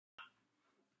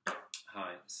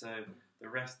So the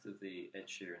rest of the Ed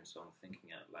Sheeran song, Thinking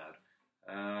Out Loud,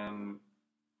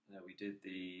 we did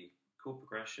the chord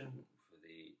progression for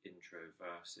the intro,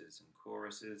 verses and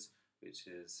choruses, which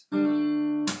is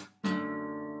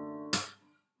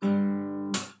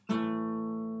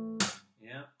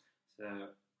yeah. So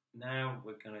now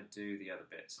we're going to do the other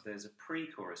bit. So there's a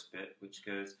pre-chorus bit which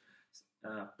goes,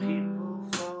 people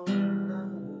fall in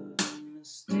love in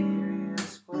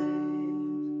mysterious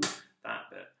ways. That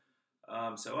bit.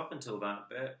 So up until that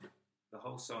bit, the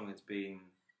whole song has been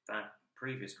that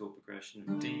previous chord progression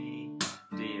of D,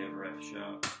 D over F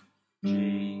sharp,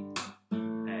 G,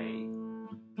 A.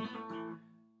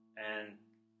 And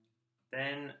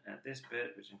then at this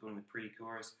bit, which I'm calling the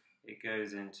pre-chorus, it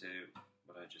goes into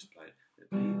what I just played. The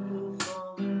people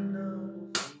fall in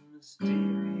love in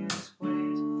mysterious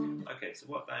ways. Okay, so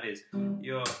what that is,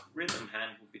 your rhythm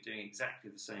hand will be doing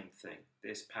exactly the same thing.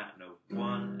 This pattern of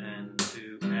 1 and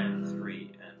 2 and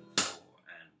 3 and 4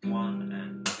 and 1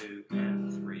 and 2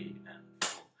 and 3 and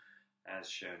 4, as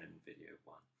shown in video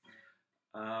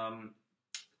 1.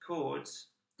 Chords,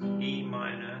 E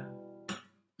minor,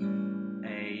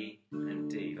 A and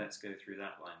D. Let's go through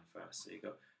that line first. So you've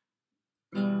got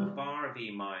a bar of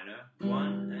E minor,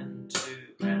 1 and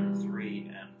 2 and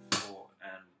 3 and 4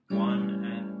 and 1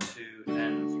 and 2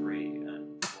 and 3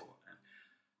 and 4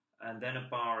 and then a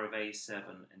bar of A7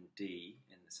 and D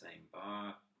in the same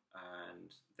bar,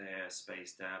 and they're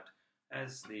spaced out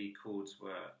as the chords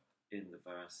were in the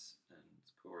verse and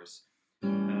chorus.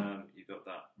 You've got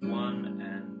that 1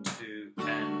 and 2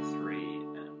 and 3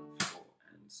 and 4,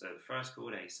 and so the first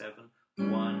chord A7,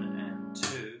 1 and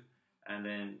 2, and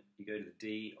then you go to the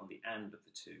D on the and of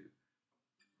the 2,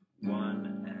 1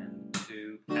 and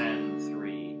 2 and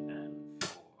 3 and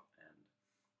 4, and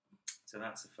so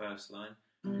that's the first line.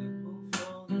 People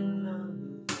fall in love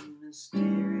in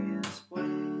mysterious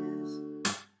ways.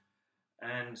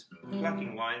 And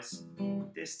plucking wise,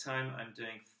 this time I'm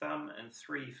doing thumb and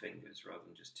 3 fingers rather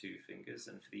than just 2 fingers.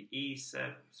 And for the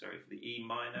for the E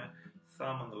minor,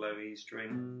 thumb on the low E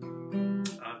string,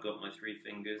 I've got my 3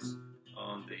 fingers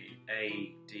on the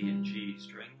A, D and G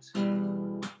strings,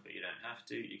 but you don't have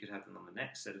to. You could have them on the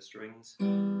next set of strings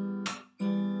and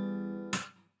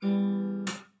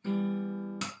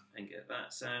get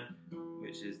that sound,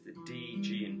 which is the D,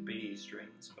 G and B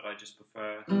strings, but I just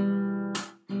prefer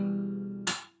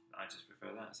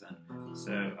that sound.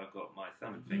 So I've got my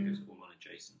thumb and fingers all on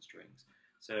adjacent strings.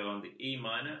 So on the E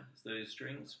minor, it's those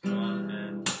strings, 1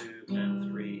 and 2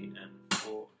 and 3 and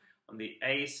 4. On the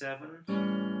A7,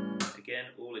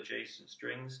 again, all adjacent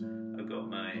strings. I've got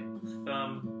my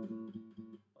thumb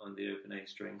on the open A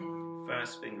string,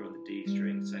 first finger on the D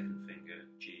string, second finger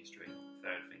G string,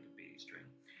 third finger B string.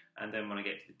 And then when I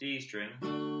get to the D string,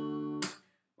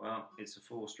 well, it's a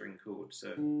 4-string chord,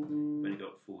 so I've only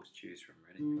got 4 to choose from,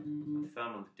 really. My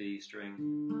thumb on the D string,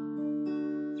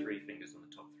 3 fingers on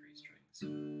the top 3 strings.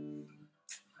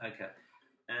 Okay,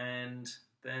 and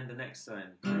then the next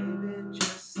line, maybe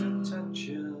just a touch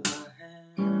of a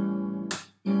hand.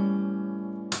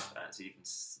 That's even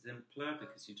simpler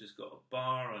because you've just got a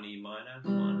bar on E minor,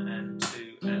 1 and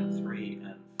 2 and 3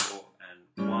 and 4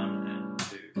 and 1 and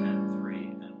 2 and 3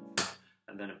 and 4,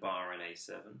 and then a bar on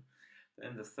A7.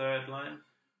 Then the third line,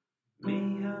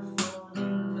 me I fall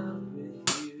in love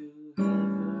with you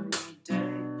every day. I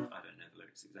don't know the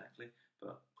lyrics exactly,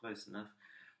 but close enough.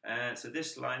 So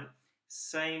this line,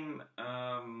 same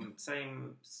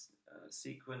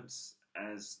sequence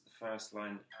as the first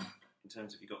line in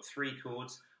terms of you've got 3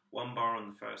 chords, 1 bar on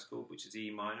the first chord, which is E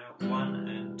minor, 1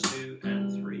 and 2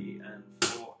 and 3 and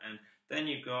 4, and then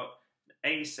you've got an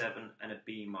A7 and a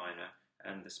B minor,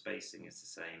 and the spacing is the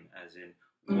same as in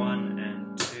 1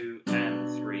 and 2 and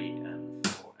 3 and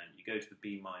 4, and you go to the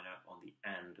B minor on the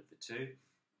and of the 2.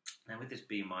 Now with this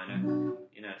B minor,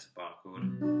 you know it's a bar chord,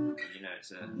 and you know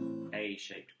it's a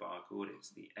A-shaped bar chord.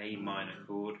 It's the A minor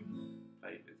chord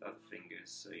played with other fingers,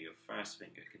 so your first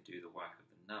finger can do the work of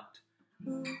the nut.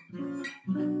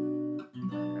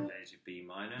 And there's your B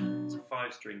minor. It's a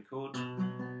 5-string chord,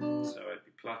 so I'd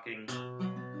be plucking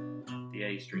the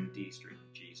A string, D string,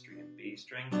 G string and B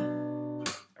string.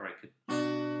 Or I could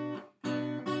move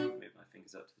my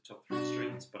fingers up to the top 3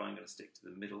 strings, but I'm going to stick to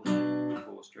the middle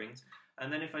 4 strings.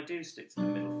 And then if I do stick to the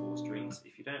middle 4 strings,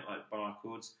 if you don't like bar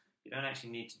chords, you don't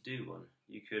actually need to do one.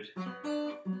 You could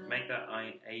make that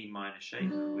A minor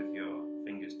shape with your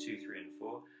fingers 2, 3 and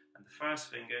 4, and the first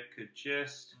finger could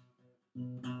just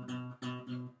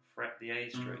fret the A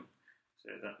string, so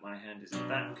that my hand is in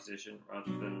that position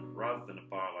rather than a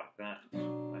bar like that.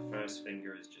 My first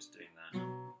finger is just doing that.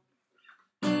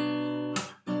 And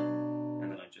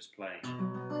then I'm just playing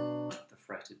the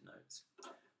fretted notes.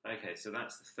 Okay, so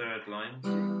that's the third line.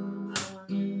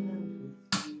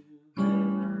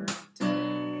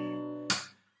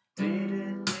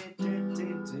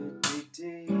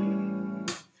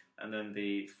 And then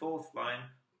the fourth line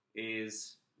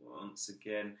is, once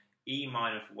again, E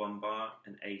minor for one bar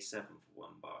and A7 for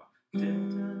one bar.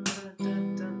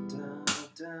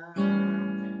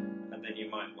 And then you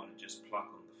might want to just pluck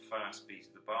on the first beat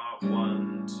of the bar.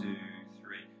 1, 2,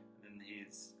 3. And then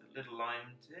here's a little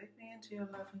line. Take me into your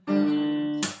loving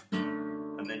arms.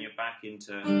 And then you're back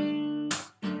into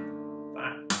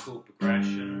that chord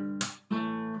progression.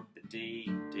 The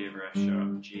D, D over F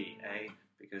sharp, G, A,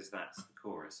 because that's the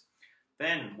chorus.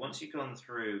 Then, once you've gone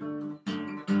through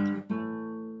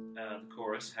the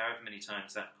chorus, however many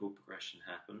times that chord progression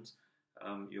happens,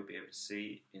 you'll be able to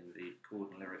see in the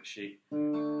chord and lyric sheet.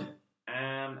 And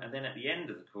then at the end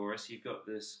of the chorus, you've got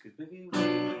this, 'cause maybe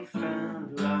we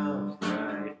found love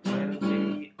right where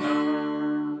we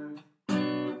are.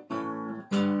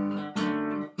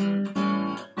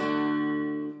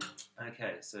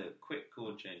 Okay, so quick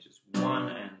chord changes. 1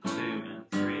 and 2 and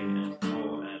 3 and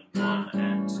 4 and 1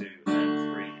 and 2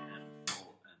 and 3 and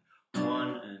 4 and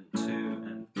 1 and 2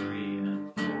 and 3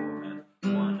 and 4 and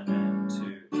 1 and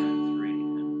 2 and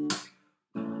 3 and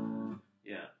 4.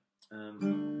 Yeah.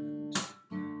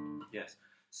 Yes.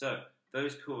 So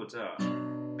those chords are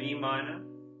B minor,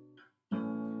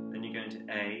 then you go into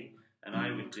A, and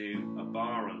I would do a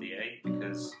bar on the A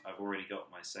because I've already got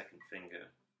my second finger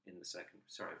in the second.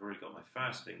 Sorry, I've already got my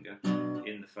first finger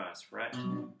in the first fret,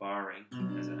 barring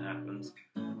as it happens.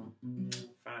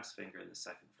 First finger in the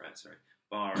second fret, sorry,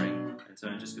 barring, and so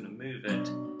I'm just going to move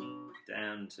it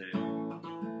down to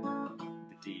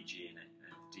the D, G, and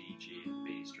D, G, and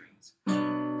B strings.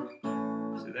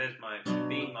 So there's my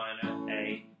B minor,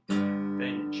 A,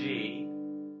 then G,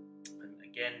 and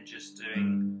again just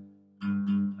doing,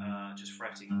 just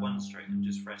fretting one string. I'm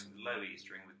just fretting the low E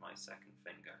string with my second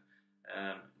finger.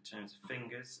 In terms of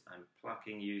fingers, I'm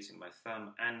plucking using my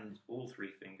thumb and all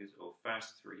three fingers, or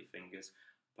first three fingers,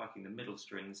 plucking the middle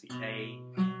strings, the A,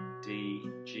 D,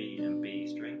 G, and B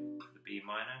string for the B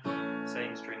minor.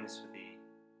 Same strings for the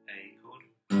A chord.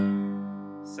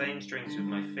 Same strings with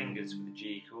my fingers for the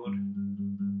G chord,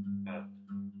 but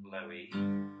low E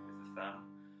with the thumb.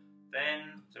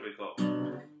 Then, so we've got,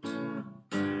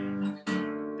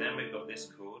 then we've got this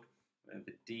chord,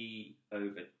 the D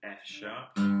over F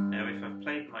sharp. Now if I've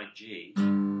played my G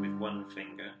with one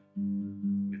finger,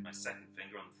 with my second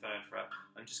finger on the third fret,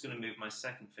 I'm just going to move my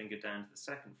second finger down to the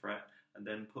second fret and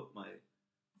then put my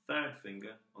third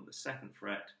finger on the second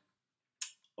fret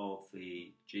of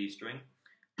the G string,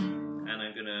 and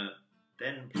I'm going to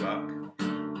then pluck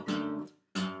the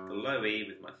low E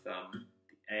with my thumb,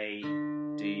 the A,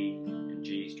 D, and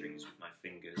G strings with my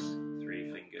fingers, three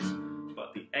fingers,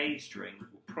 but the A string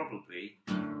will probably,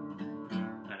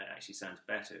 and it actually sounds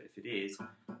better if it is,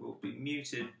 will be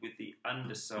muted with the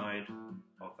underside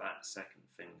of that second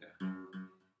finger.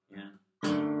 Yeah.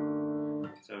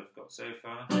 So I've got so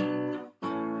far 1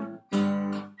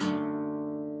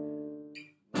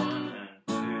 and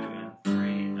 2 and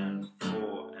 3 and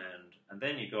 4 and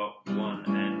then you got 1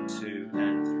 and 2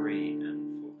 and 3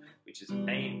 and 4, which is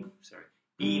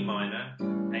E minor,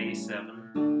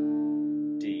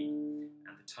 A7, D,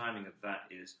 and the timing of that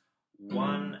is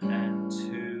 1 and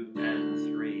 2 and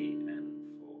 3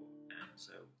 and 4, and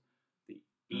so the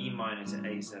E minor to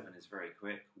A7 is very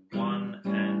quick. 1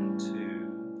 and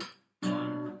 2, 1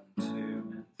 and 2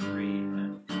 and 3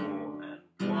 and 4 and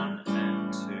 1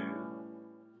 and 2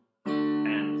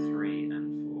 and 3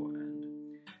 and 4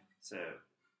 and so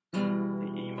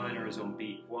the E minor is on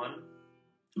beat 1,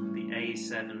 the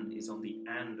A7 is on the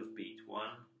and of beat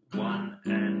 1, 1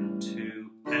 and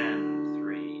 2 and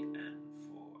 3 and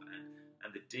 4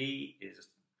 and the D is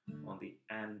on the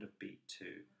and of beat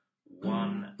 2,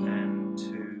 1 and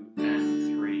 2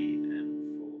 and 3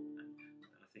 and 4 and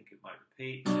I think it might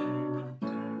repeat.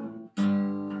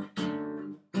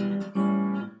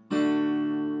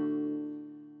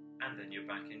 And then you're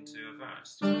back into a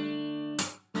verse.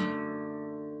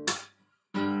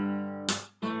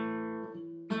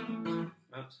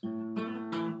 Oops.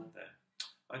 There.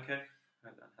 Okay.